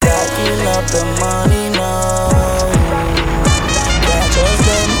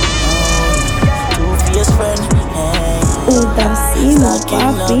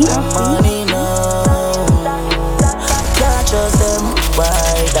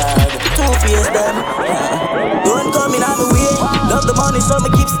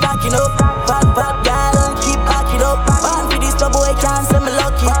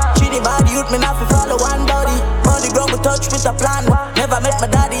with a plan. Never met my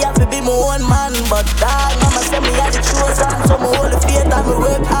daddy, have to be my own man. But dad, mama said me had the chosen, so me hold the faith and me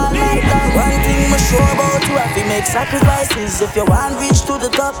work all night long. One thing me sure about you, have to make sacrifices. If you want reach to the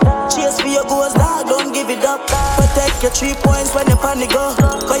top, chase for your goals, dog, don't give it up. Protect your 3 points when you panic go.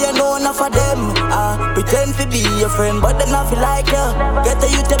 Cause you know enough of them. Pretend to be your friend, but them not feel like you. Get the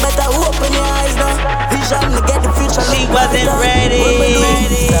youth, you better open your eyes now. Vision to get the future. She wasn't ready.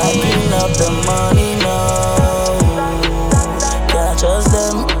 Stacking up the money now. Can't trust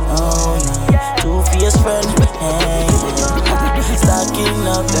them. Oh no. Two-faced friend. Hey. Stacking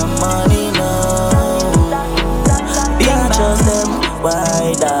up the money now. Can't trust them.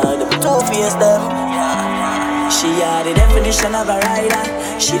 Why dog? Two-faced them. She are the definition of a rider.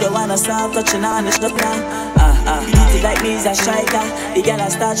 She don't wanna stop touching on the stuff now. Beat it like me is a striker. The girl a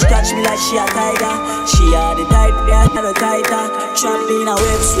start scratch me like she a tiger. She are the type, yeah, never tighter. Trap in a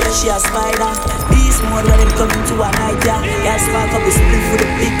web, swear she a spider. Beast mode when it come into a night, yeah. Yeah, spark up the split with a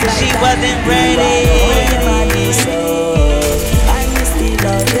big light. She wasn't ready. I still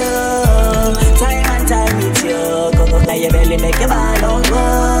love you. Time and time with you. Come up now your belly, make your ball on go.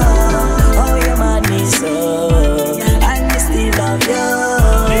 Oh, your man is so. I still love you.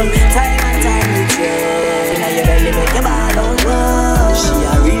 Time and time with you. She a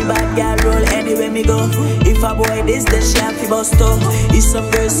real bad girl, roll anywhere me go. If a boy this, then she have to bust up. If some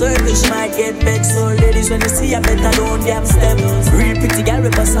girl circle, she might get vexed. So ladies, when you see her, better don't damn step. Real pretty girl,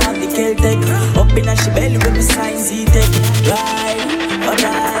 with us on the Celtic. Up in her she belly with the signs he take. Right,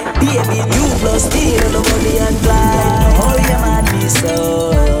 alright. Baby, you plus steal the money and fly. Oh, you man me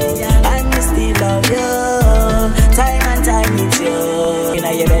so. And me still love you. Time and time with you.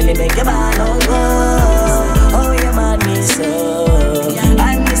 Inna your belly make your man on go. Oh, you man me so.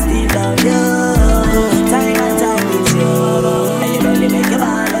 And me still love you. Time and time with you. And you belly make your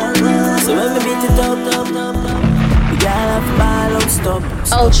man on go. So when we beat it up, we gotta have ball up, stop.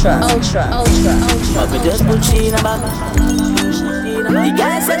 Ultra. But we just put she in a back. The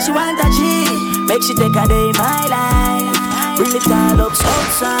girl said she want a G. Make she take a day in my life. Bring it all up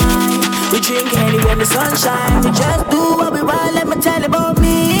outside. We drink anywhere in the sunshine. We just do what we want, let me tell you about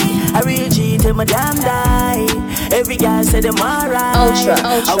me. I real G till my damn die. Every guy say them alright.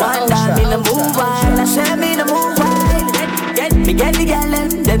 I want that me to move wide. I say me to move wide. Get the gal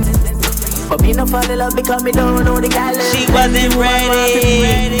then. But me no fall in love because me don't know the gal. She wasn't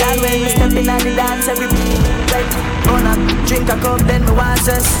ready. That when we step in on the dance, every gonna drink a cup, then me want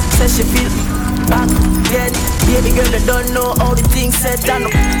sense. Says she feel back again. Baby girl, I don't know how the things set. I know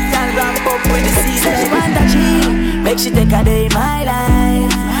can't ramp up with the season. She want a G, make she take a day in my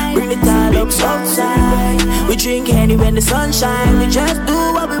life. Bring it all up outside. We drink anywhere in the sunshine. We just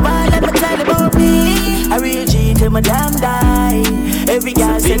do what we want, let me tell you about me. I real G till my damn die. Every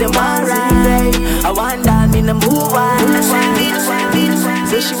guy say them alright. I want that me to move on.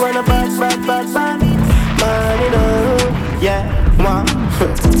 So she want a bad money, no. Yeah, one.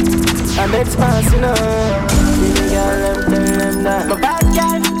 I Medz passing up. Really girl, tell them that. My bad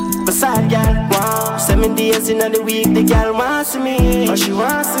girl, my sad girl. Wow. 7 days in the week, the girl wants me. Oh, she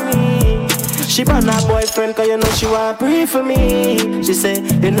wants me. She brought her boyfriend, cause you know she want pray for me. She say,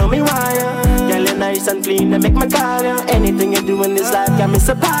 you know me why you. Girl, you're nice and clean, and make my call you. Anything you do in this life, got me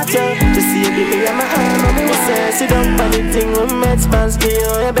support you. Just see you give me my arm, and me say, sit down for the thing with Medz fans for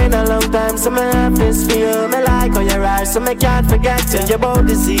you. It's been a long time, so me have this for you. Me like how you ride, so me can't forget you. You about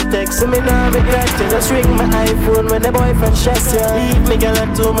the Z-Text, so me not regret you. Just ring my iPhone when the boyfriend stress you. Leave me, girl,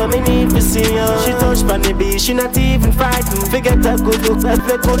 at home, and me need to see you. She touch on the beach, she not even frightened. Forget a good look, that's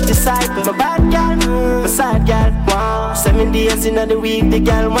a good disciple. My bad girl, my side girl, wow. 7 days in the week, the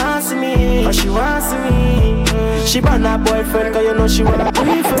girl wants me. Oh, she wants me. She brought her boyfriend, cause you know she wanna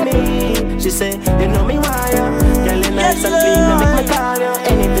pray for me. She say, you know me why you. Girl, you nice and clean, and make me call you.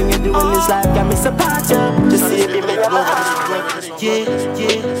 Anything you do in this life, got me support you. Just see me make my heart. Yeah.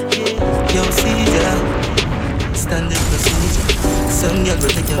 Yo, Teejah, standard procedure. Some girl go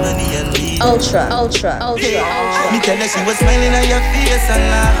take your money and leave. Ultra. Me tell her she was smiling on your face and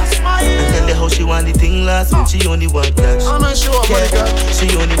laugh. And tell her how she want the thing last, and she only want cash. I'm not sure, yeah, she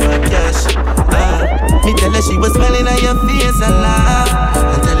only want cash. Me tell her she was smiling on your face and laugh.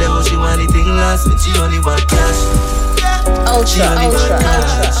 And tell her how she want the thing last, and she only want cash. Ultra.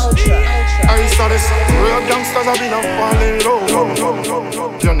 I saw this real gangsters have been falling low.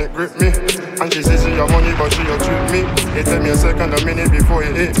 Janet grip me, and she says she have money but she a treat me. It take me a second, a minute before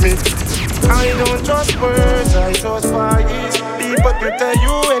you hit me. I don't trust words, I trust fires. People can tell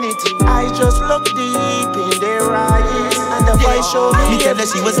you anything. I just look deep in their eyes, and the voice show me. Me tell her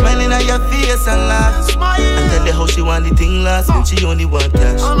she was smiling at your face and laugh. And tell her how she want the thing last, and she only want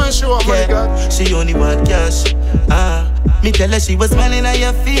cash. I'm not sure, my God. She only want cash. Me tell her she was smiling at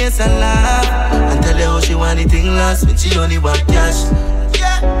your face and laugh. And tell her how she want anything last when she only want cash.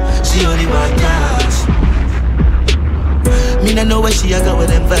 She only want cash. Me no know where she a got with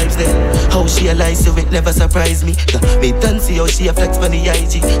them vibes there. How she a lie so it never surprised me. Me done see how she a flex for the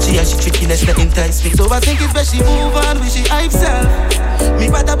IG. She has she trickiness that entice me. So I think it's best she move on with she hype self. Me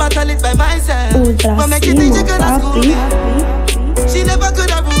rather battle it by myself. But make you think you could have school me. She never could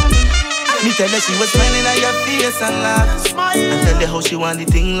have ruled me. Me tell her she was smiling at your face and laugh. And tell her how she want the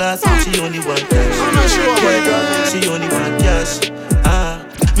thing last. She only want cash. She only want cash.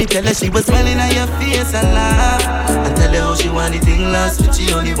 Me tell her she was smiling at your face and laugh. And tell her how she want the thing last.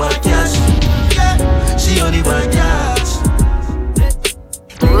 She only want cash. She only want cash.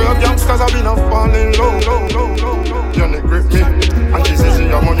 Real youngsters have been a falling low. Johnny grip me. And she says she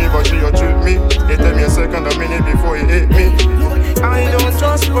have money but she a treat me. They tell me a second a minute before you hit me. I don't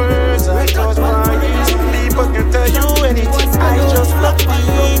trust words, I trust bodies. People can tell you anything, I just love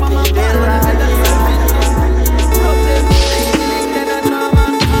people in their lives.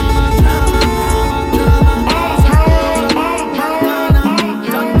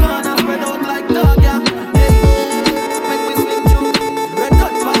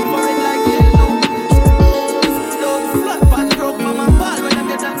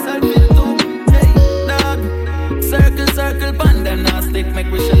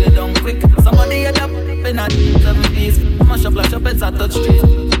 Make we shut it down quick. Somebody head up in a 7 piece. Mash up, lash up, it's a touch street.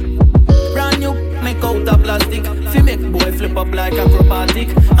 Brand new, make out of plastic. Fi make boy flip up like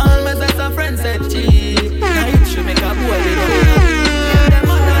acrobatic. All my sex and friends said cheap. Now it should make a boy live up. Them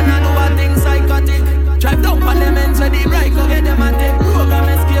man do a thing psychotic. Drive down on them ends where the bright go get them and take program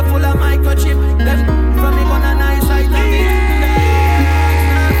escape full of microchip. Them from me gonna nice I take it.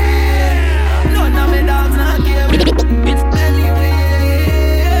 None of me dogs not care. It's anyway.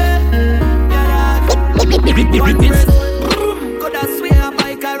 Could I swear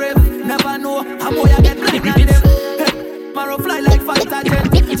by Carib? Never know how boy I get blind at them. Marrow fly like fighter jet.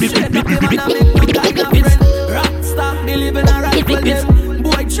 Straight up him and I make no kind of friend. Rock star, they live in a rifle them.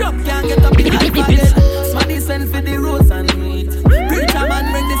 Boy drop can't get up in life again. Smarty send for the rose and meat. Preacher man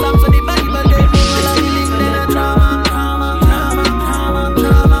bring this up to the Bible them. Drama.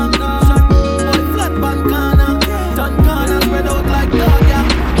 Boy flat pan corner. Turn corner spread out like dog, yeah.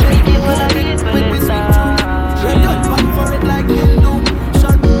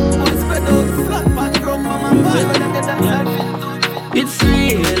 It's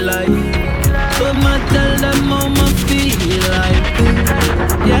real life. Come and tell them how I feel like.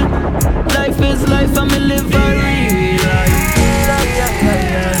 Yeah, life is life and me live a real life.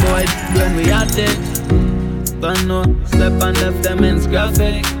 Boy, when we at it, but no step and left them in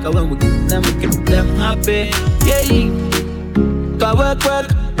graphic. Cause when we keep them happy. Yeah, cause work.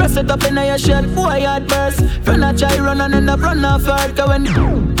 Press it up in your shirt, boy hard burst. Friend a try run and end up run off hard. Cause when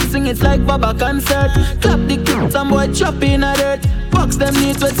sing it's like Baba concert. Clap the kids, some boy chop in a dirt. Box them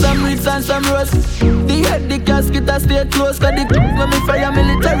neat with some ribs and some roast. The head, the casket a stay close. Cause the when me fire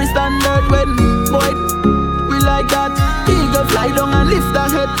military standard. When boy, we like that. Eagle fly down and lift the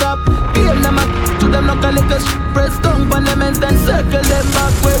head top. Game them up to them knock a little press down on them ends then circle them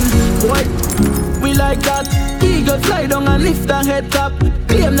back. When boy, we like that. Eagle fly down and lift the head top.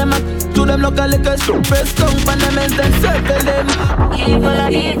 Claim them up to them look a little press down on them ends then circle them.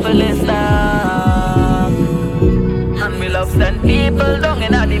 Evil is love. And we love send people down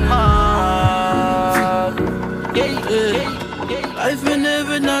in the mud. Yeah. Life may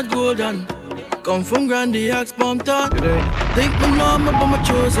never not go down. Come from Grandy, Axe, Bumpton. Think me know me but my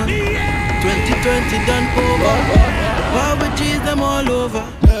chosen. 2020 done over. War with G's them all over.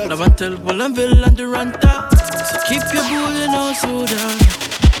 Love and tell Pull&Ville and Duranta. So keep your bull in our soda.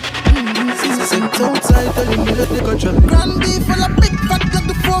 Sit outside, telling me that they got you. Grandy full of big fat, got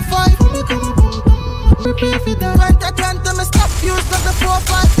the 4-5. Prepare for that. 2020, me stop use like the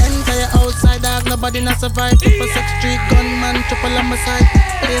 4-5. Entire outside, I have nobody not survive. Triple 6 street gunman, triple on my side.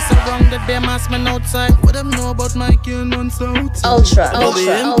 Place around the damn ass man outside. What them know about my kill on south? Ultra.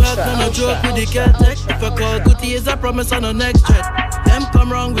 Impact on a joke with the cat tech. If I call good years, I promise on the next threat. Them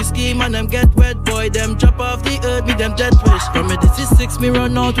come wrong with scheme and them get wet, boy. Them chop off the earth, me them death wish. From me this is 6, me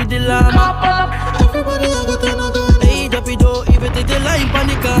run out with the llama. Everybody I got another. Hey, Dappy do, even take the line on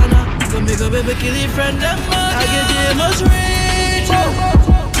the corner. Come make a baby kill your friend, them man. I get the most rich.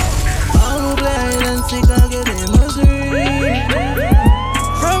 All who blind and sick, I get the most rich.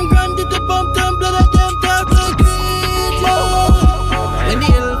 From Grandy to Bumpton, blood of them talk like great. When the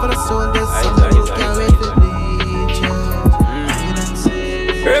hell for the soul, there's someone who can't wait to bleach.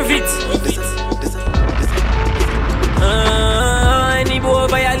 Perfect. Any boy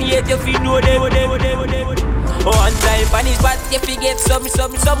violate you feel know them. One time by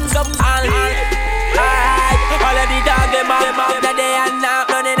some. Alright, all of the dog them out the day and now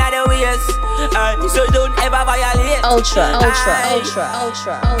running out the ways. So don't ever violate. Ultra.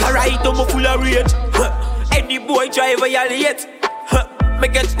 Alright, I'm full of rage. Any boy try violate. Me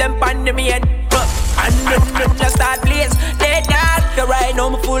catch them pan the main. And them just start blaze. They dark, right now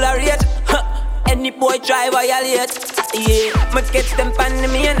I'm full of rage. Any boy try violate. Yeah, me catch them pan the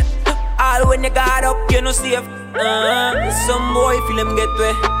main. All when you got up, you know safe. Some boy feel him get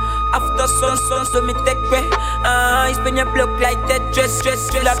way. After sun, so me take way. Spin your block like that dress.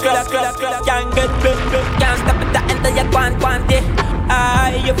 Can't get bent. Can't stop at the end of your quantity.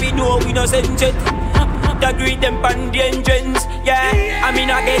 If you know we no sentence. The greed them pan the engines. Yeah, I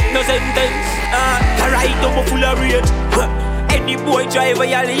mean I get no sentence. Alright, I'm full of rage. Any boy try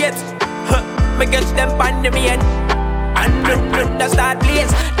violate. Me catch them pan the main. And the start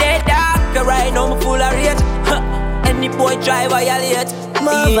blaze. They dark, right now I'm full of rage. Any boy try violate.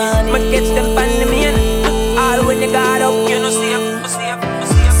 Me catch them pan the main. All when they got up, you know safe.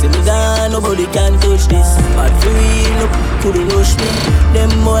 See me down, nobody can touch this. But for real, no couldn't rush me. Them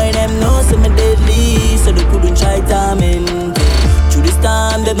boy, them know say me deadly, so they couldn't try timing. Through this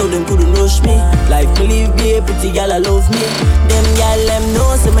time, they know them couldn't rush me. Life me live, be a pretty gal, I love me. Them gal, them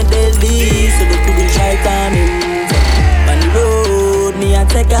know say me deadly, so they couldn't try timing. On the road, me a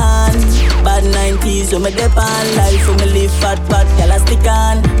take on. Bad 90s, so me dep on. Life for me live fat, gal I stick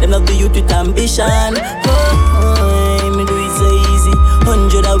on. Them have the youth with ambition. Me do it so easy.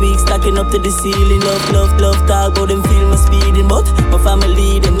 100 a week stacking up to the ceiling. Love talk, but them feel me speeding. But my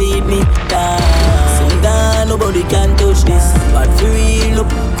family, them need me down. Down, nobody can touch this. But for real, no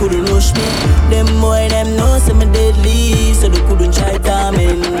couldn't rush me. Them boy, them know say me deadly, so they couldn't try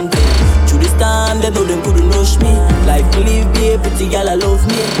timing. Through this time, they know them couldn't rush me. Life me live, be a pretty gal, I love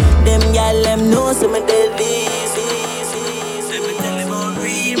me. Them gal, them know say me deadly. Say me tell them about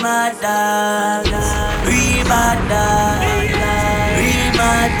real my dog, real my dog, real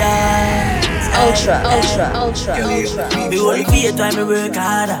my dog. Ultra. Me only fear time me work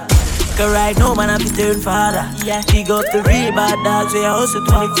harder. Cause right now man I'm his third father. Yeah, he got the real bad dogs. We hustle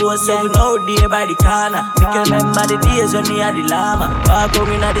 24/7 out there by the corner. We can remember the days when we had the llama. Walk out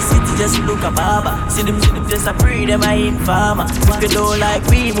in the city just to look a barber. See them just a free, them I ain't farmer. If you don't like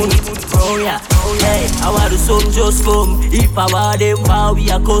we money, oh yeah. Hey, I want the sun just come. If I want them, wow,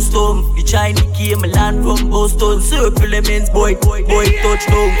 we are custom. The Chinese came land from Boston. Circle elements, boy,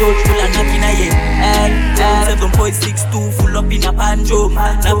 touchdown, full and knocking a head. Hey, 7.62 full up in a panjo.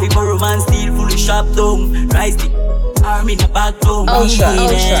 Now we borrow man steel full of sharp down. Rise the arm in the back down. Ultra.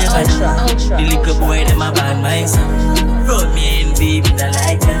 The little boy, them a bad my son. Run me in, baby, I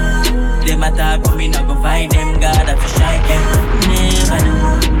like them. Them attack me, not go find them. God, I fish like them. Never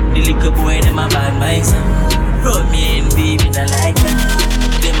know. The little boy, them a bad my son. Run me in, baby, I like them.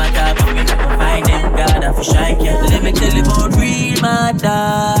 Them attack me, not go find them. God, I fish like them. Let me tell you about real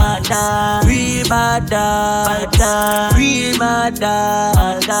matter. Real matter. Real matter.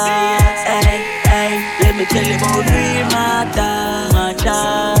 Hey, let me tell you about real matter.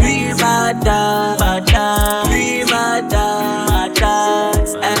 Real matter. Real matter.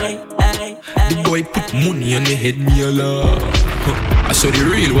 The boy put money on the head, me a laugh. I saw the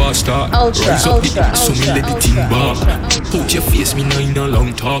real war start. Ultra. Rise up the dick, so me let the thing back. Put your face, me now in a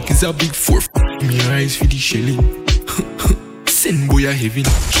long talk. It's a big four. Me eyes for the shelling. Send boy a heaven.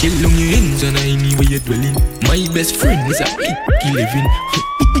 Shell on your ends and I anywhere you're dwelling. My best friend is a big 11.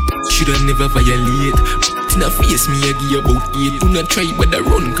 Shoulda never violate. In a face me a give about 8. Do not try but I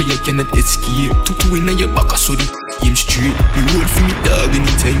run cause you cannot escape. Two in your back so the aim straight. We roll for me dog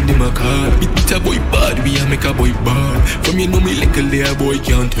anytime them a call. It a boy bad, we a make a boy bad. From you know me like a layer boy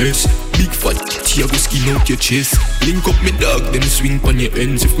can't test. Big fat tea go skin out your chest. Link up me dog, them swing pon your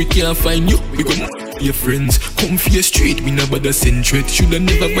ends. If we can't find you, we gon' your friends. Come for your street, we no bother send threat. Shoulda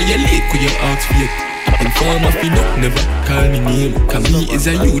never violate cause you ask for it. And farm of it up, never call me name. Cause me is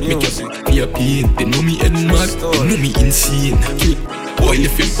a youth, make you pain. They know me head mad, they know me insane. Cute boy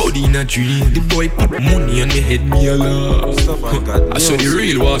left his body in a dream. The boy put money on the head, me a laugh. I saw the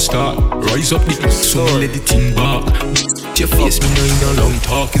real war start. Rise up the dick, so me let the thing back. Your face, me now in a long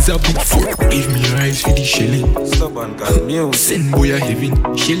talk. Is a big four, give me your eyes for the shelling. Send boy a heaven.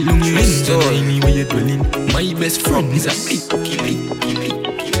 Shell on your ends and anywhere you're dwelling. My best friend is a big killing.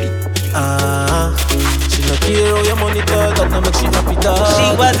 She not care how your money dog, that no make she happy dog. She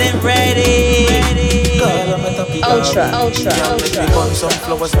wasn't ready. God, I'm a happy dog. Make me burn some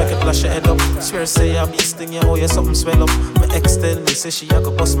flowers, make it flash your head up. Swear say I be sting you, oh yeah, something swell up. My ex tell me, say she a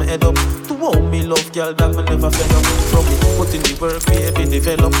go bust my head up. To want me love, girl, that me never fed up. From me, put in the work, baby,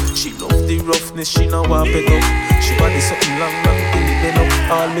 develop. She love the roughness, she now want bed up. She body something long, in the been up.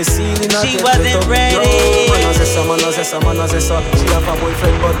 All me ceiling She wasn't ready. Man a zessa. She have a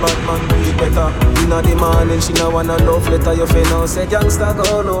boyfriend but bad man do it better. Inna the morning she no want a love letter. You feel now say gangsta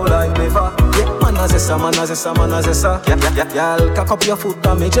go low like never. Yeah, man a zessa. Y'all cock up your foot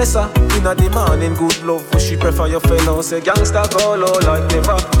and me jessa. Inna the morning good love but she prefer you feel now say gangsta go low like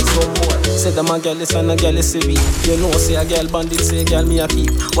never. Some boy say them a girl is and a girl is CV. You know say a girl bandit say girl me a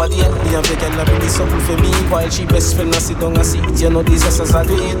keep. What the hell me and the girl a really something for me. While she best friend a sit down a seat. You know these asses a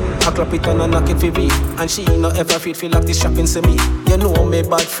do it. I clap it and I knock it for me. And she no ever feel like this shopping to me. You know me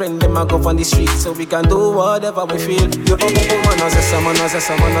bad friend them a go on the street. So we can do whatever we feel. You know man a zessa.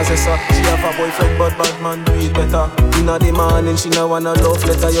 She have a boyfriend but bad man do it better. Inna the morning she no want a love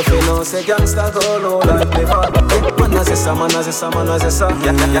letter. You feel now say gangsta go low like never. Man a zessa.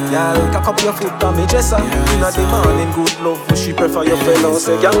 Y'all cock up your foot and me jessa. Inna the morning good love but she prefer you feel now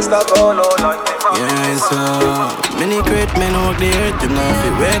say gangsta go low like never. Yeah, so many great men walk the earth. Them now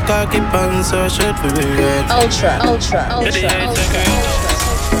fit wear khaki pants or shirt for regret. Ultra.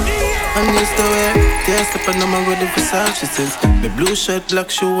 And this the way, they step on them with the Versace since. The blue shirt, black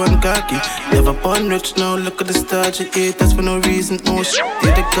shoe and khaki. Never born rich now, look at the star she ate. That's for no reason, no shit,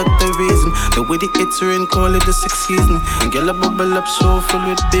 yeah they got the reason. The way the hits are in, call it the 6th season. And girl a bubble up so full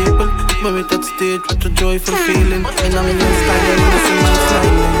with people. When we touch stage with a joyful feeling. And I'm in your style and listen my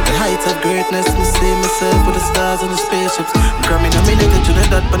smiling. The heights of greatness, me see myself with the stars and the spaceships. Grammy nominated to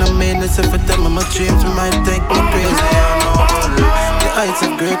Trinidad, but I'm made this every time I'm a dream. You might think me crazy, I know. The heights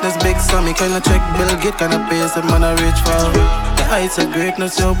of greatness, big Sammy, kinda check Bill Gates, kinda pace the man I reach for. The heights of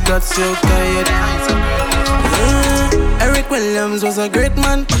greatness, yo, blood, so tired. Eric Williams was a great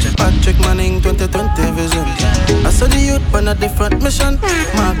man. Patrick Manning, 2020 vision. I saw the youth on a different mission.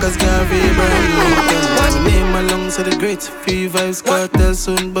 Marcus Garvey, Brian Lincoln. My name along to the greats. Free vibes, cartel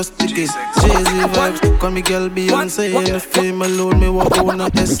soon bust tickets. Jay-Z vibes, call me girl Beyonce. In the fame alone, me walk on a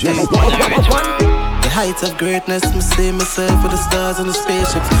estate. The heights of greatness, me see myself with the stars and the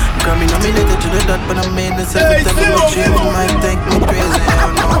spaceships. Grammy nominated to the dot, but I'm made this every time I'm a dream. You might think me crazy, I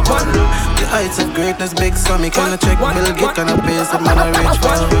know. The heights of greatness, big Sammy, kinda check Bill Gates, kinda pace the man I reach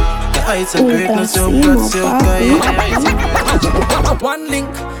for. The heights of greatness, yo, blood, so tired. One link,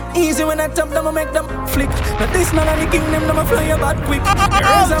 easy when I tap them, I make them flick. Now this none of the kingdom, them I fly about quick.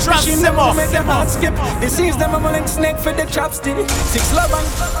 Raise up machine, them I make them heart skip. This is them, I'm a link snake for the chopstick. 6 love and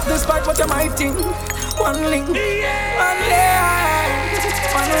despite what I'm eating. One link, one link,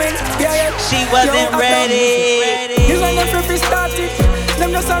 yeah. She wasn't ready. This one the free started.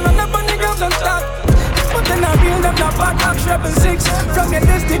 Them just run up on the ground and start. But then I real them not bad act rebel 6. From your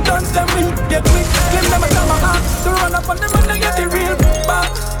destiny guns them will get quick. Claim them a come out to run up on them and they get the real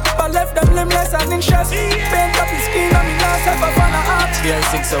back. I left them limbless and in chest. Paint up his skin and me last ever fan a heart. Here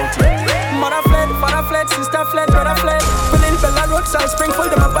 6 out here. Mother fled, father fled, sister fled, brother fled. Filling Bella roadside,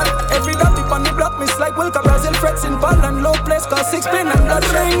 Springfield them a bad. Every dot tip on the block miss like Wilka Brazil frets in ball and low place. Cause 6 pin and blood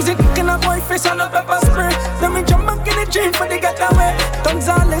rings. It in a boy face and a pepper spray. Then we jump back in the gym for the getaway.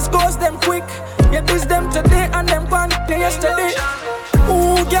 Gonzales goes them quick. Yeah, this them today and them gone yesterday.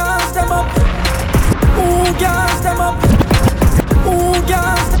 Ooh, gas them up. Ooh, gas them up. Ooh,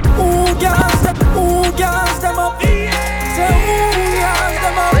 gas them up. Say, ooh, gas them up.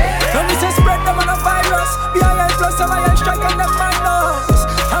 And we say spread them on a virus. BIL plus some iron strike on them minus.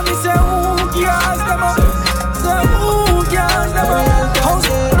 And we say, ooh, gas them up. Say, ooh, gas them up. House,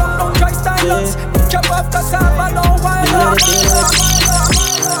 don't try stylus. Chop off the saba, no wild.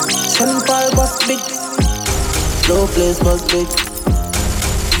 Simple bus big, low place bus big.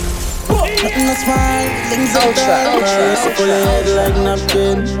 Nothing to smile, things are Ultra. pull your head like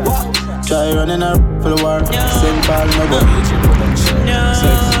napkin. Try running up for the war. Simple no but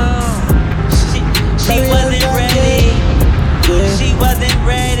She wasn't ready. She wasn't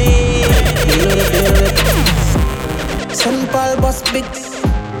ready. Simple bus big,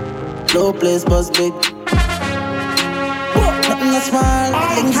 low place bus big. Nothing to smile,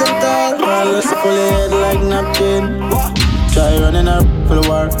 things are tall. Let's pull your head like napkin. Try running up for the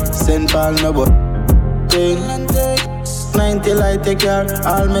war. Simple no but 90 light take care.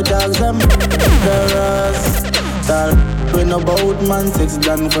 All my dogs them Tall. We no bout man 6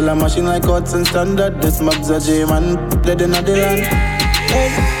 done full of machine like cuts and standard. This mob's a J-man, dead in the land. Hey,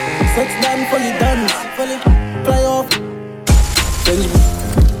 6 done fully done. Fly off.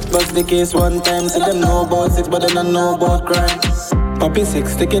 Bust the case one time. See them know about 6 but they don't know about crime. Poppy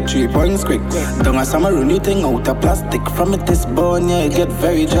 6, take it 3 points quick. Don't a summer run you thing out of plastic. From it this bone, yeah, it get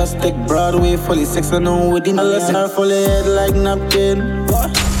very drastic. Broadway fully 6 and no within the listen fully head like napkin.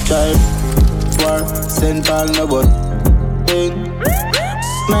 Try war, St. Paul no but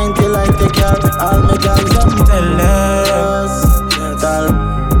 90 like take care. All my guys them tell us. metal.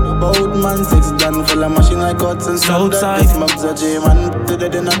 About man, 6 done full of machine like cuts and Southside. If Muggs a J-man,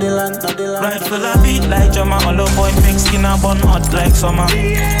 dead in the land, Right full of beat like drummer. All the boy make skin a bun hot like summer.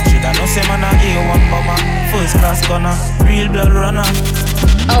 Shoulda know say man a A1 bomber. First class gunner, real blood runner.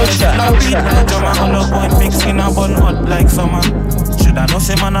 Ultra. All the boy make skin a bun hot like summer. Shoulda know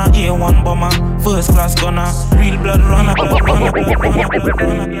say man a A1 bomber. First class gunner, real blood runner.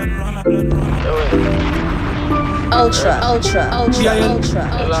 Ultra.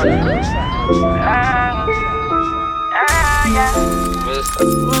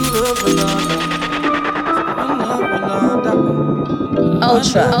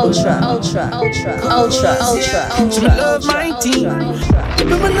 Love my team.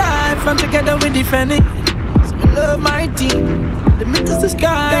 Live my life and together we defend it. Love my team. The myth is the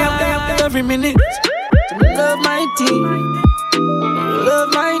sky up every minute. Love my team. Love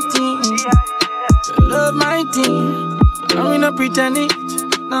my team. Love my team. And we not pretend it.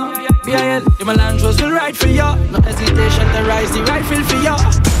 No, BIL, the Melandros will ride for ya. No hesitation to rise the rifle for ya.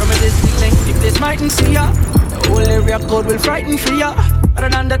 From a distant length, if this mightn't see ya, the whole area code will frighten for ya. Other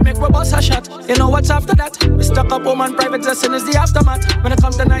than that, make we bust a shot. You know what's after that? We stuck up home and private Zessing is the aftermath. When it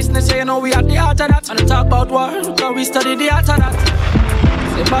comes to niceness, you know we at the heart of that. And I talk about war, because we study the art of that.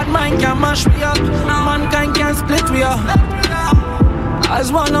 Say bad mind can mash me up, mankind can split we up.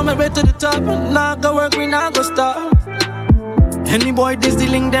 As one on my way to the top, now go work, we now go stop. Any boy this the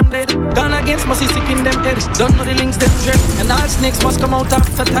link them dead. Gone against must sick in them head. Don't know the links them dread. And all snakes must come out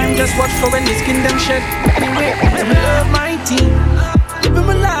after time. Just watch for when the skin them shed. Anyway, I love my team. Living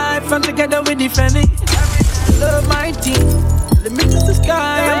my life and together we defend it. Love my team. Limit is the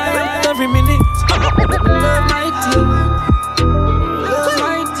sky every minute. Love my team. Love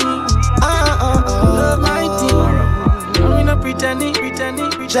my team. Love my team. I'm not pretending.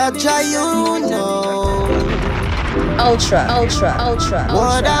 Jaja, you know. Ultra.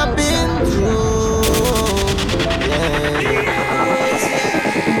 What I've been through. Yeah.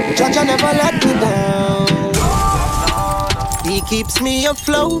 Jaja never let me down. He keeps me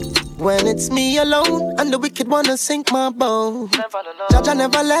afloat when it's me alone, and the wicked wanna sink my boat. Jaja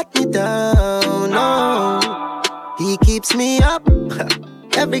never let me down. No, he keeps me up.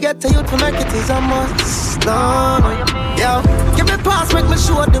 Every ghetto youth to make it is a must. No, yo, give me pass, make me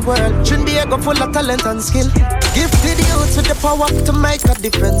show the world. Trinidad full of talent and skill. Gifted youth with the power to make a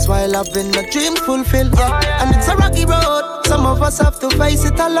difference while having a dream fulfilled. Yeah, and it's a rocky road. Some of us have to face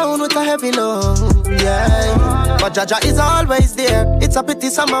it alone with a heavy load. Yeah, but Jaja is always there. It's a pity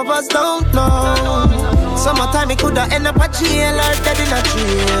some of us don't know. Summertime it coulda end up a jail or dead in a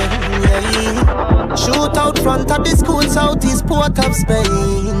train. Yeah, shoot out front of the school southeast port of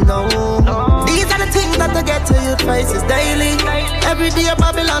Spain. No, these are the things that I get to your faces daily. Every day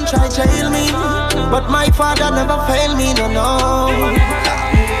Babylon try jail me, but my father never failed me. No,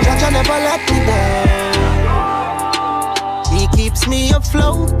 Jaja never let me down. He keeps me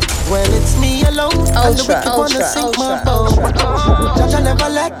afloat when it's me alone. And the wicked wanna sink my boat. Jaja never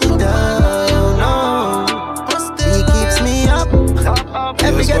let me down. No, he keeps me up.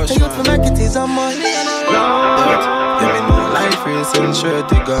 Every ghetto youth for make it is a must. Yeah, me know life is in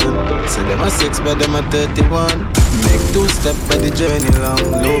shirty gun. Say them a 6 but them a 31. Make 2 step by the journey long.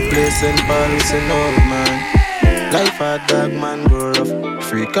 Low place in Paris and old man. Life hard dog man grow rough.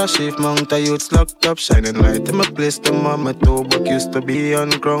 Free cash if mount a youths locked up. Shining light in my place the mama toe. But used to be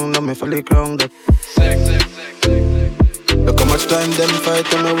on crown, now me fully crowned up. Look how much time them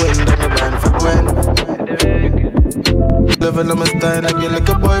fight and me win. Then me ban for when. Level on my style, I get like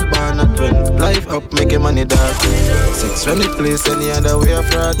a boy born a twin. Life up, making money dark. 6 run the place, any other way of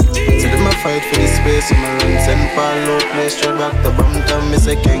fraud. See them a fight for this space, so my runs and fall low. Play straight back to Bumptown, me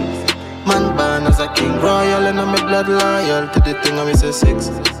say king. Man born as a king, royal and I'm a blood loyal. To the thing I me say 6.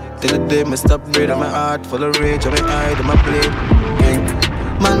 Till the day me stop breathing, my heart full of rage. And my eye, my blade, king.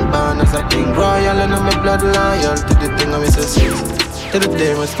 Man born as a king, royal and I'm a blood loyal. To the thing I me say 6. Till the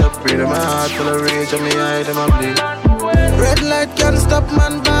day me stop breathing, my heart full of rage. And my eye, my blade. Red light can't stop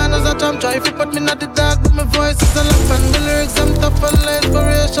man born as a champ. Try fi put me not the dark, but my voice is a laugh. And my lyrics I'm tough and like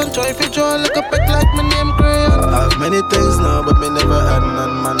inspiration. Try fi draw like a peck like my name crayon. I have many things now, but me never had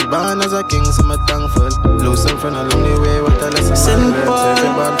none. Man born as a king, so me thankful. Lose some friend along the way, what a lesson man learn. Say fi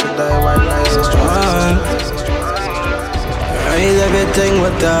born to die while life is strong. Rise everything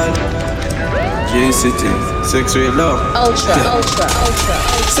with all. City, sex real love. Ultra.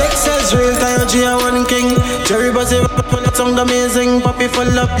 Sex is real, Tayo G a one king. Jerry Buzzy rap on the tongue amazing. Poppy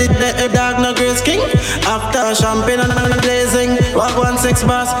full up the dog no grace king. After champagne and blazing. Walk one sex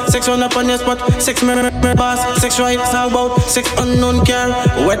boss, sex one up on your spot. Sex me boss, sex right, how about sex unknown care.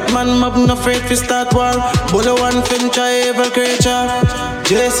 Wet man mob no afraid to start war. Bullet one finch a evil creature.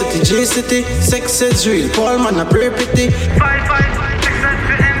 J City, sex is real. Paul man a pray pretty. Fight,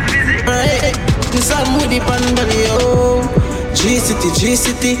 Right, some woody pandali, oh. G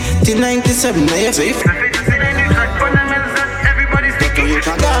City, T97, now you safe. You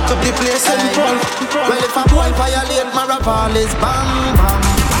can dark up the place and fall. Well, if a boy violate my rap, all is bang, bang.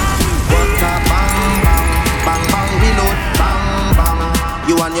 What a bang, bang, bang, bang, reload, bang, bang.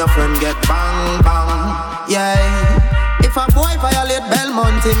 You and your friend get bang, bang, yeah. If a boy violate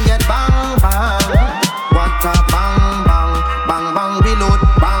Belmont, him get bang, bang. What a bang, bang, bang, bang, reload,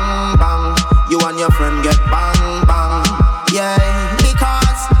 bang, bang. You and your friend get bang, bang, yeah.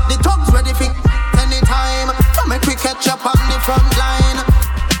 Because the thugs ready for anytime. To make we catch up on the front line.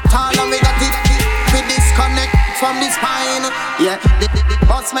 Tall and we got it, we disconnect from the spine. Yeah, the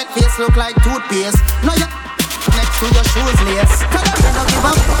boss make face look like toothpaste. No, you next to your shoes lace. Tell them you don't give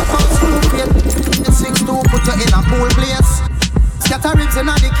up about school plate. 6'2" put you in a pool place. Scatter ribs in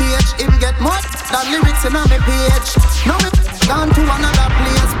the cage. Him get more than lyrics in my page. Now we gone to another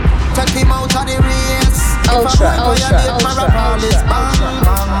place. Take him out of the race. Ultra. Bang,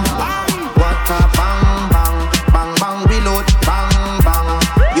 bang. What a bang, bang, bang, bang, reload, bang, bang.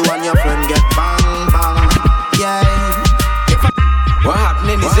 You and your friend get bang, bang, yeah. What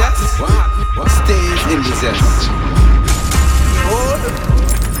happening is that? Stays in the zest.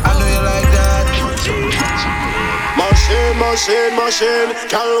 I know you like that. Machine,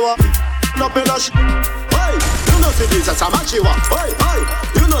 Calwa. Up in a sh. Hey, you know see this as a machiwa. Hey,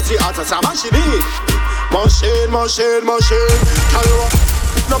 you know see as a machine. Machine, Calwa.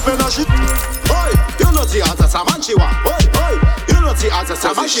 Up in a sh. Hey, you know see as a machiwa. Hey, you know see as a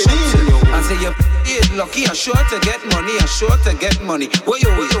machine. I say you're lucky, you're sure to get money, Where you?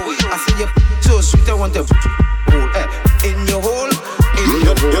 I say you're so sweet, I want to in your hole. You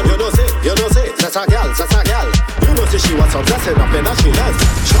know say, that's a gal. You know say she wants some blessing up in a she left.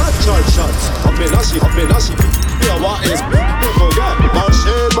 Shot, up in a she. Yeah, what is people get?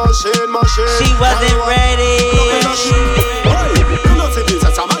 Machine. She wasn't ready. Hey, you know say this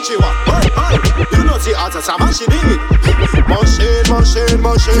as a machiwa. Hey, you know say as a machine. Machine.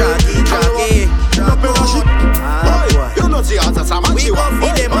 Jackie. Up in a she. Hey, you know say as a machiwa. We gon'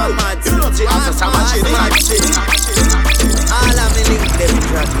 feed them on mad. You know say as a machine. All of me link them,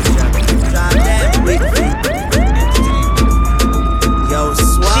 drag them with me. Yo,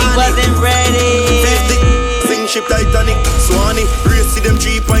 Swanny. She wasn't ready. 50, sing ship Titanic, Swanny. Race to them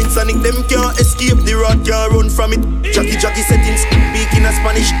 3 points Sonic. Them can't escape, the rod can't run from it. Jackie settings, speaking a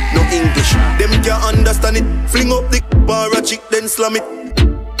Spanish, no English. Them can't understand it. Fling up the bar a chick, then slam it.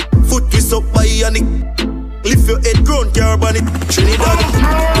 Foot twist up by Yannick. Lift your head, ground carbon it. Trinidad.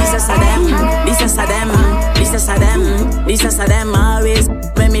 This is a them always.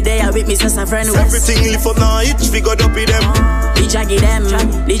 When me there with me since a friend. Everything lift up now, each figure up with them. The jaggy them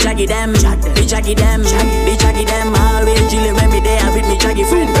always. Chillin' when me there with me jaggy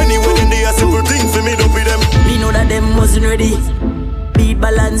friend. Anyway, then they are simple things for me, don't be them. Me know that them wasn't ready. Beat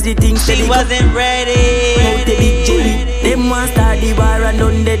balance the things. She wasn't ready. Out the big jelly. Them want start the war and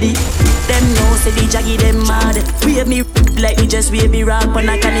done daddy. Them know say the jaggy them mad. Wave me like we just wave me rock on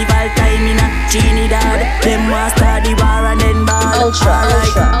a carnival time in a Trinidad. Them want start the war and then ball. Ultra.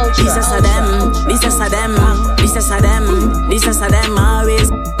 This is a them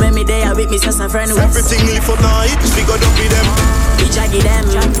always. When me there with me since a friend. Everything lift up now, each figure up with them. The jaggy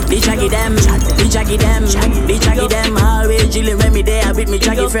them always. Chillin' when me there with me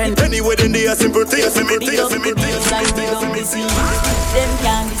jaggy friend. Anyway, then they are simple things for me. Them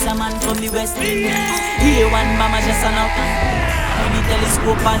can't diss a man from the West Indies. Here one mama just an up. With the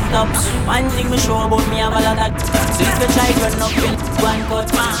telescope and tops. One thing me show about me have a lot of. So if you try run up in one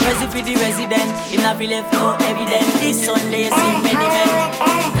cut. Resi for the resident. In a village no evidence. This Sunday see many men.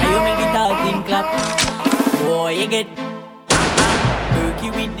 Now you make it all in clap. Boy you get Turkey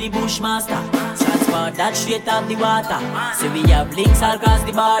with the Bushmaster. Transport that straight off the water. So we have links all across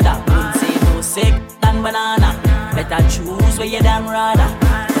the border. Don't say no sick than banana. Better choose where you damn rather.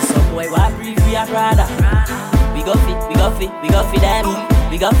 Cause some boy want brief we a brother. We go fit them.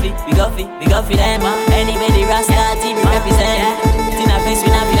 We go fit them. Anybody Rasta team we represent. In a place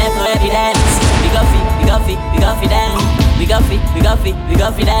we not be left no evidence. We go fit them. We go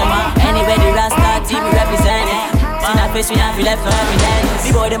fit them. Anybody Rasta team we represent. In a face, we have to left no evidence.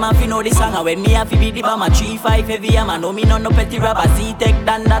 The boy them have to know the song, and when me have to be the bomb, 3-5 heavy, I know me no petty rapper. Z-Tech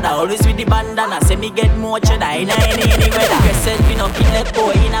dandana, always with the bandana. Say me get more cheddar in any weather. Crescent me no kill that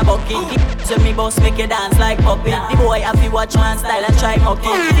boy in a bucket. So me boss make you dance like puppet. The boy have to watch man style and try mock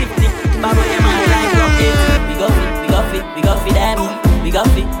it. Tip, barrel your man like rocket. We go for them. We go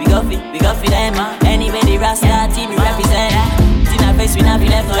for them. Anyway the Rasta team we represent. In our face we not be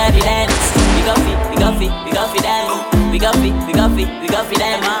left no evidence. We go for them. We go for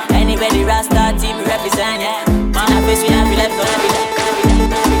them. Anyway the Rasta team we represent. In our face we not be left no evidence.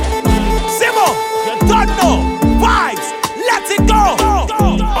 Simmo, you don't know vibes. Let it go.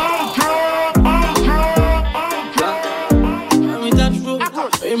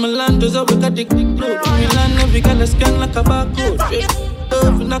 My land is up, we got the road. My land, we got a scan like a barcode.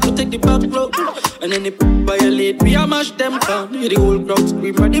 We not to take the back road. And then they violate, we a mash them down. The whole crowd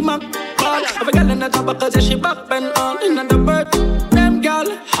scream for the Mac. Have a girl in the top because she back bend on. Another bird, them girl.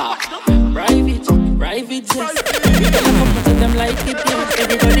 Private jets. We got a couple of them like it, yes.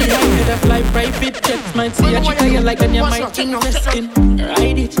 Everybody like to fly private jets. Might see a chick you like and you might invest in.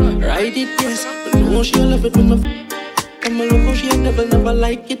 Ride it, yes. But no, she'll love it with my I'm a local, she never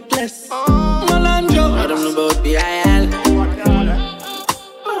like it less. Malandro, I don't know about the IL. I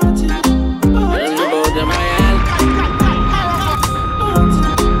don't know about the IL.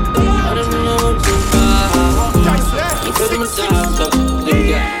 I don't know about the far. You put him in time, so them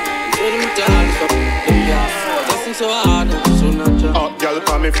guys. You put him in time, so them guys. Dancing so hard, so natural. Oh, girl,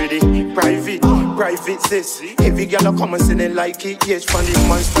 call me for the private sis. Every girl a come and say they like it. Yes, from the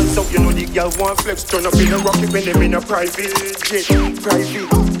man stands up, you know the girl want flex. Turn up in a rocket when them in a private jet.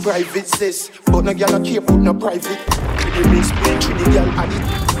 Private sis. But no girl a care put no private. With the mix play, with the girl at it.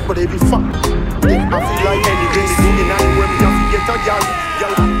 But they be fun. Then I feel like anything. In anywhere me have to get a girl.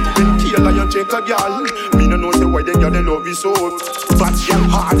 When kill a young check a girl. Me no know say why the girl they love you so. But girl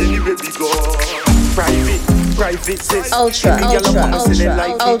hard anywhere we go. Private sis. Ultra. You know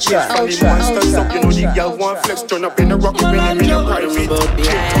the girl want flex. Turn up in a rocket when them in a private.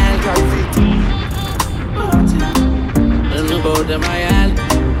 I don't know about them IL.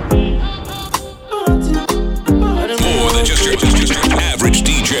 More than just your average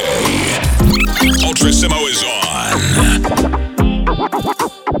DJ. Ultra Simmo is on.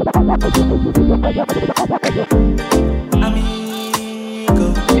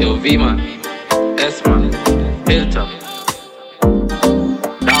 Yo, V man, S man, Hilltop,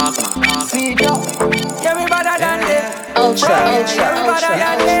 Dog man. See ya. Everybody down there. Ultra. Everybody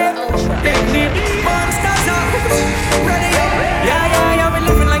down there. Technique. Monsters up. Ready up. Yeah, we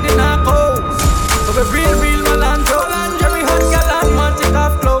living like the narcos. So we real Melandro. Every hot girl and want take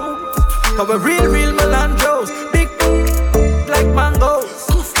off clothes. So we real Melandros. Big like mangoes.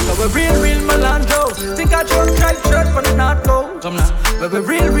 So we real Melandros. Think I just tried shirt for the narcos. Come now. We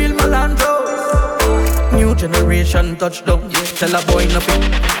real Melandros. New generation touchdown. Tell a boy nothing.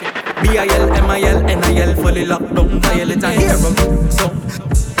 B-I-L, M-I-L, N-I-L, fully locked down. Violate and hero. So,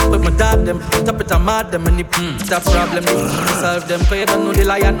 but my dog them, top it and mad them, and that problem they solve them. Cause you don't know the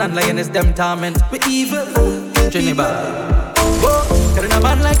lion and lioness them torment. We evil, Trinibad. Whoa, there ain't a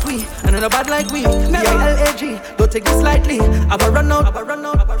man like we, and ain't a bad like we. B-I-L-A-G, don't take this lightly. I'ma run out.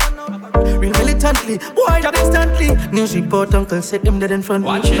 Real militantly, boy job instantly. News report, uncle said him dead in front.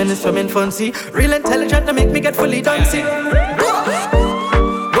 Watch it. Menace from infancy. Real intelligent to make me get fully dancing.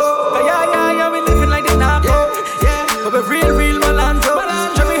 But we real Melandro.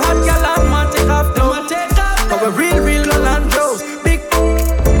 Every hot girl and want take off clothes. But we real Melandro. Big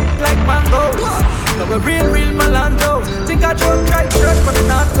like mangoes. But we real Melandro. Think I just tried shirt but it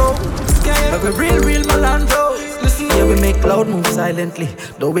not go. But we real Melandro. Listen, yeah, we make loud moves silently.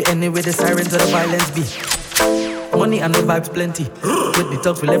 Though we anyway the sirens of the violence be. Money and the vibes plenty. With the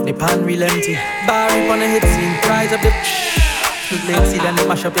talk we left the pan real empty. Barry on the hit scene, prize up the late seed and they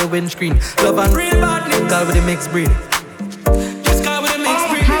mash up your windscreen. Love and real badly. Call with the mixed breed. Just call with the mixed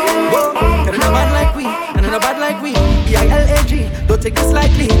breed. Whoa, get in a bad like we, and in a bad like we. B-I-L-A-G, don't take this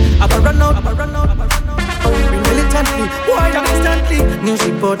lightly. I'ma run out. Real militantly, boy job instantly. News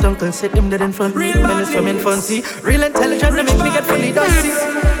report, uncle said him dead in front. Menace from infancy. Real intelligent, they make me get fully dusty.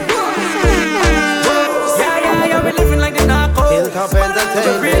 Yeah, we living like the narcos. Hilltop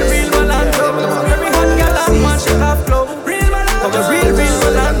Entertainment. Real Melandro. Every hot girl and want to have flow. Real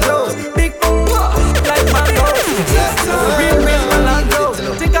Melandro. Big like mango. Real Melandro.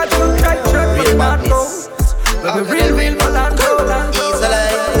 Think I don't try shirt for the mango. Real Melandro. Easily,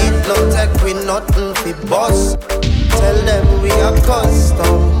 it don't take we nothing fi boss. Tell them we are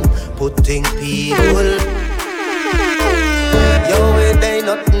custom putting people. Yo, they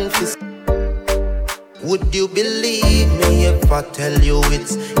nothing fi. Would you believe me if I tell you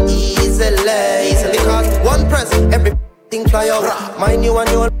it's easily? Because one press, everything fly out. Mind you and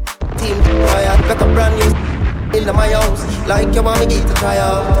your team fire. Got a brand new in my house. Like you want me to try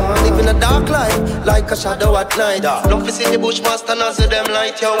out. Living a dark life, like a shadow at night. Love to see the bushmaster and see them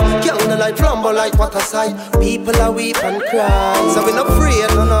light, yo. Candlelight flambo like what a sight. People are weep and cry. So we not afraid,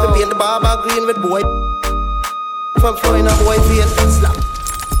 no. We paint the barber green with boy. From flowing a boy vein, slap.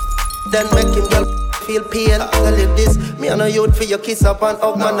 Then make him girl feel pain. Tell you this, me and a youth for your kiss up and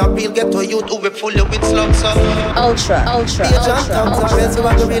hug. Man, a real get to youth who will full you with slugs up. Ultra. Friends who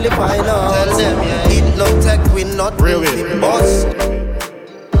are to really find out. Tell them, it no tech, we not really boss.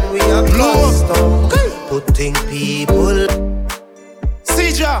 We are custom, putting people.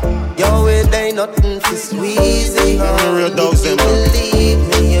 Teejah, yo, it ain't nothing for squeezy. Would you believe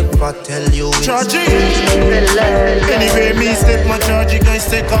me if I tell you it's anyway, me step my charge, guys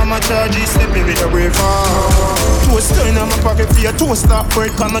take all my charges. Step me with a brave heart. Toaster in my pocket for your toaster.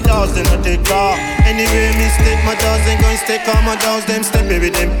 Break all my dolls, then I take off. Anyway, me step my dolls, then guys take all my dolls. Them step me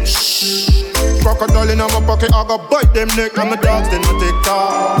with them. Shh. Crocodile in my pocket, I go bite them neck. And my dogs, then I take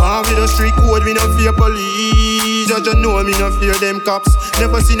off. I'm with a street code, we no fear police. Just know me no fear them cops.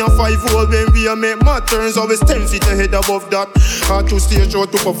 Never seen a 5-hole when we make my turns. Always 10 feet ahead above that. Hard to stage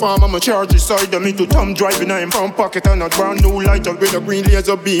out to perform. I'm a charge side of me to Tom driving. I am from pocket and a brand new light up with a green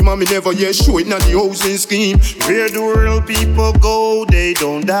laser beam. And me never yet show it, not the housing scheme. Where the real people go, they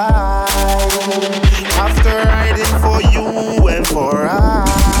don't die. After riding for you and for I.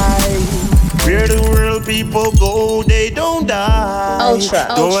 Where the real people go, they don't die.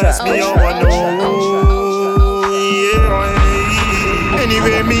 Don't ask me how I know.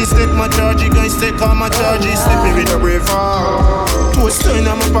 Anyway, me step my charge, guys take all my charges. Step me with a brave heart. Toaster in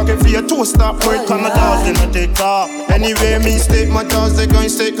my pocket for your toaster. Break all my dolls, then I take off. Anyway, me step my dolls, they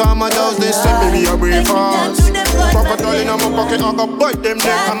guys take all my dolls. They step me with a brave heart. Crocodile in my pocket, I go bite them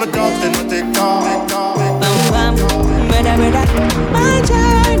neck. All my dolls, then I take off. My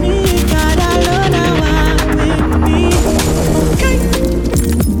journey, God alone, I want with me.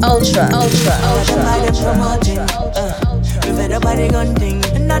 Ultra. We've had a body gun thing,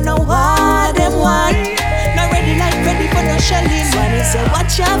 and I know why them want. Not ready for no shelling. Swanny say,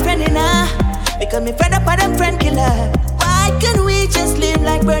 watch your friend in her, because me friend up on them friend killer. Why can't we just live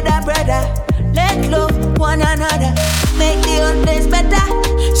like brother? Let love one another, make the old place better.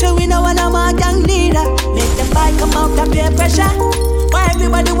 So we know one of our gang leader. Make them fight come out of peer pressure. Why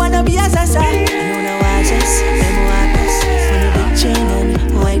everybody wanna be as a side? I know the watches, them walkers. When the big chain and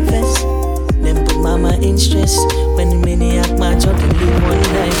white vest. Them put mama in stress. When the maniac match up and live one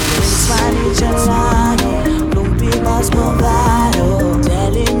life. Swanny, Jahllano, Plumpy, boss, Movado.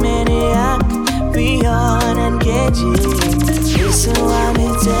 Telling maniac, Beyond and KG. Listen what me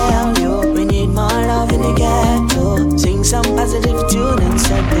tell you. We need more love in the ghetto. Sing some positive tune and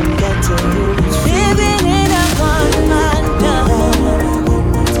set them get to you. Living in a gunman town.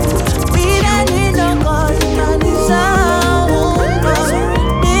 We don't need no gunman sound.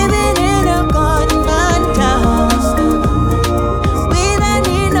 Living in a gunman town. We don't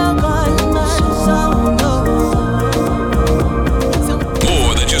need no gunman sound.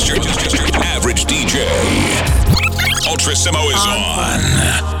 More than just your average DJ. Ultra Simmo is on.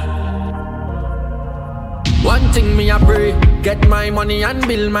 One thing me a pray, get my money and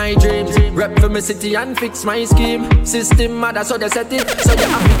build my dreams. Rep for my city and fix my scheme. System mother so they set it, so you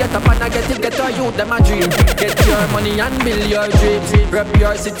have to get up and I get it. Get to you them a dream. Get your money and build your dreams. Rep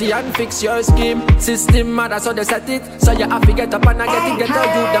your city and fix your scheme. System mother so they set it, so you have to get up and I get it. Get to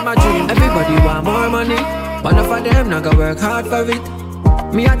you them a dream. Everybody want more money, but enough of them not gonna work hard for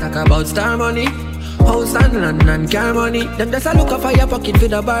it. Me a talk about star money. House and land and car money. Them just a look up for your pocket for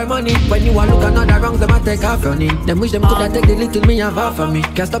the bar money. When you a look another wrongs, them a take off running. Them wish them coulda take the little me have half of me.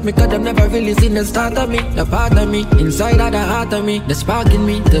 Can't stop me cause them never really seen the start of me. The part of me, inside of the heart of me. The spark in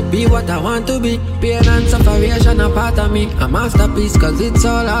me, to be what I want to be. Pain and sufferation a part of me. A masterpiece cause it's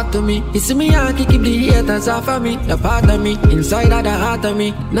all hard to me. You see me Yankee keep the haters off of me. The part of me, inside of the heart of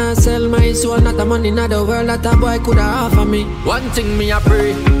me. Now sell my soul, not the money, not the world that a boy coulda offer me. One thing me a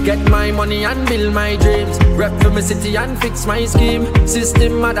pray, get my money and build my dreams. Rep for my city and fix my scheme.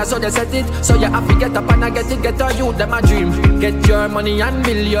 System mother so they set it, so you have to get up and I get it. Get to you them a dream. Get your money and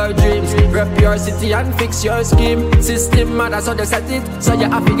build your dreams. Rep your city and fix your scheme. System mother so they set it, so you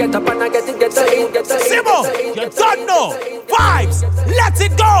have to get up and I get it. Get to you, get to you. Simmo, you don't know. Vibes, let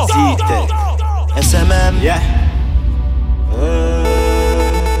it go. SMM, yeah.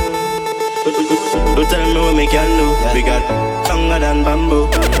 Don't tell me what me can do. We got stronger than bamboo.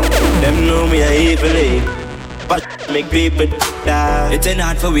 Them know me I evil. but make people die. It's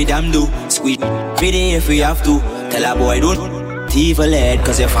not for we damn do. Squeeze pretty if we have to. Tell a boy don't evil head,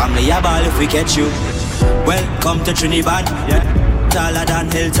 cause your family a ball if we catch you. Welcome to Trinidad, yeah. Taller than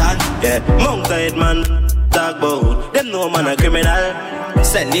Hilton, yeah. Mount Head man, talk about them no man a criminal.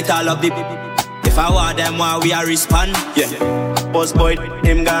 Send it all up the if I want them while we are respond, yeah. Boss boy,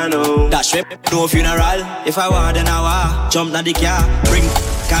 him gone home. Dash whip, no funeral. If I want an hour, jump na the car. Bring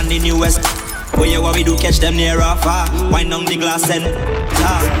candy New West. Where you what we do, catch them near or far. Wind down the glass and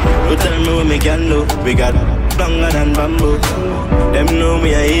you tell me what me can do. We got longer than bamboo. Them know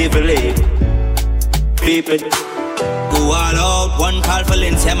me a evil people. Go all out, one call for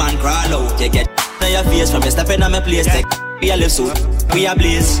Lindsay, man crawl out. You get on your face from you stepping on my place. Take we a live suit, we a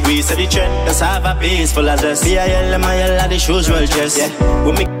blaze. We set the trend, let's have a peaceful address. Me a yell, my yell, and the shoes well dressed. Yeah,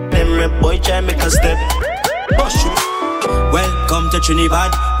 we make them rap boy try make a step. Push you. Welcome to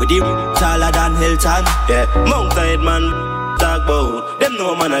Trinidad, with the taller than Hilton. Yeah, Mount Head man, talk about them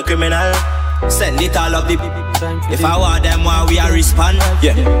no man a criminal. Send it all up the if I want them while we are respond.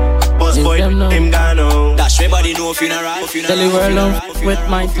 Yeah, boss boy, him gone home. Dash everybody know funeral. Tell the world I'm with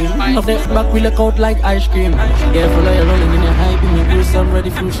my team. Of the back we look out like ice cream. Careful of you rolling in your hype. Me do some ready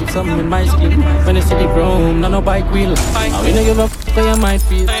fruit shit, something in my skin. When you see the chrome, no bike wheel. I we no give a f*** how you might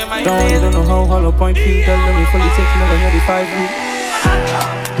feel. Don't know how hollow point feel. Tell them we fully take another near the 5 weeks.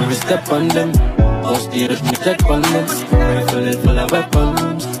 We step on them. Post the rush, we step on them. Rifle it full of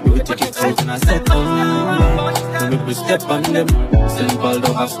weapons. We will take it out in a second. We step on them. Simple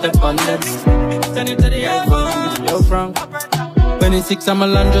don't have step on them. Send it to the iPhone. Yo Frank 26 I'm a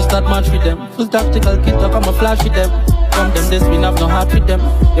land just that match with them. Full tactical kit talk I'm a flash with them. From them this we have no heart with them.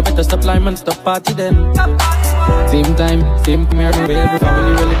 You better stop lying and stop party them. Same time, same mirror, every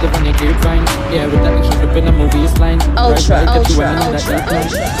family relative on your grapevine. Yeah, with that extra flip in the movie's line. Ultra.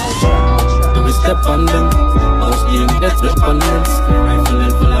 Do we step on them? Most of them get step on them.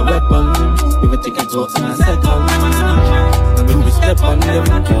 Rifle full of weapons. We will take it out in a second. Do we step on them?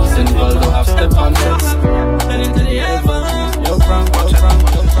 Simple don't have step on them. And into the heaven. Yo Frank.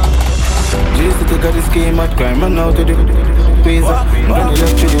 Gyasi take out the scheme at crime and out to the ways up. Gonna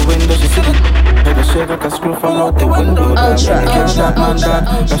look through the window, she see the head a shake like a screw fall out the window. Ultra.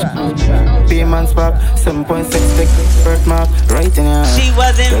 Payment spark, 7.6 tick, birthmark, right in her. She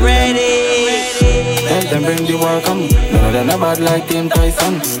wasn't ready. Tell them bring the war come. None of them a bad like Team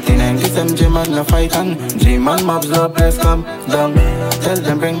Tyson. T97 G-Man no fight on. G-Man mobs love place come down. Tell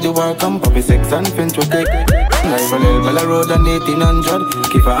them bring the war come. Poppy 6 and Finch will take. Live a little Bella Road and 1800.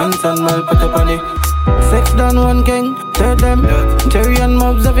 Keep a hands and mal put up on it. 6 down one king. Tell them Jerry and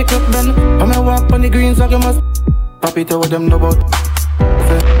mobs have a clip then. When I walk on the greens like you must. Poppy tell what them know about.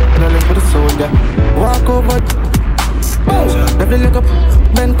 Say, darling for the soldier. Walk over. Oh, devil look up.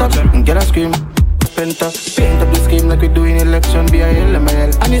 Bent up and get a scream. Paint up the scheme like we do in election. BIL,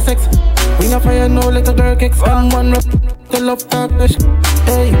 MIL, and the sex. We not fire no little girl kicks. M1 rap, the love talk the sh.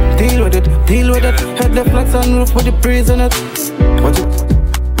 Hey, deal with it. Head the flags on roof with the breeze on it. What you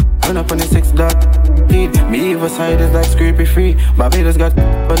run up on the 6 dot. Lead me either side is like scrapey free. Barbados got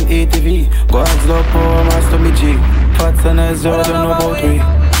on ATV. God's love power master me G. Fats and I don't know about we.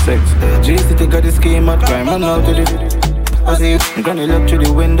 6 Gyasi take out the scheme at crime and out to the I see you granny look through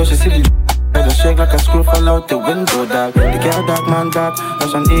the window. She see the head a shake like a screw fall out the window, dog. The car dark, man dark.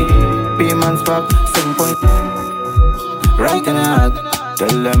 Rush on E, payment spark, 7 point. Right in the heart.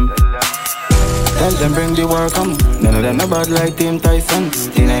 Tell them bring the war come. None of them no bad like Team Tyson.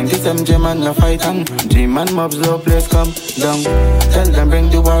 T97 G-Man no fight on. G-Man mobs low place come down. Tell them bring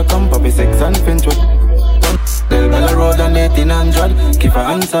the war come. Poppy 6 and Finch with Bella Road and 1800. Keep a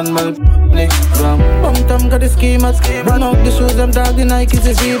hands and mal Bum Tom got the scheme at run out the shoes, them dog, the Nikes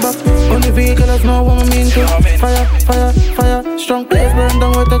is Reebok. On the vehicle, that's not what I mean to. Fire, strong place, burn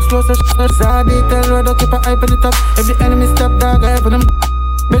down with explosive shit. Zadi, tell Rondo, keep a hype on the top. Every enemy step dog, I have them.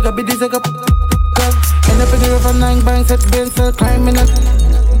 Big up, be this, like up. End up in the river 9, buying set, brain cell, climbing it.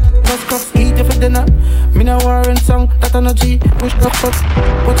 Bus crops, eat you for dinner. Me no warring song, that energy. Push up,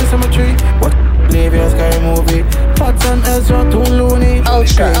 put the cemetery. What? Leave your sky movie. Pots and Ezra, too loony.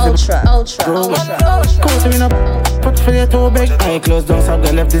 Ultra. Coast in up, put for your toe big. I close down, so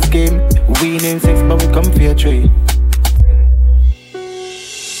I left this game. We name 6, but we come for your 3.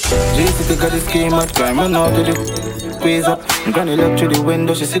 Gyasi take out the scheme at crime and out to the squeeze up. Granny look through the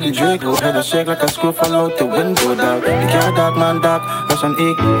window, she see the Draco. Head a shake like a screw fall out the window, dog. The car dark, man dark. Rush on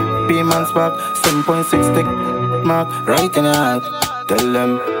E, payment spark, 7.6 tick mark, right in the heart. Tell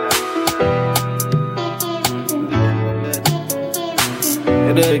them.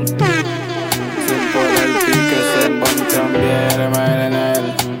 You dig? Simple like Picasso, one time, yeah, the mile and aisle.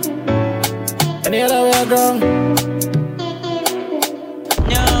 Any other way I go?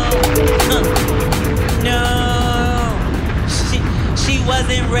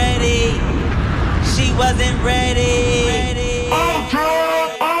 wasn't ready. She wasn't ready.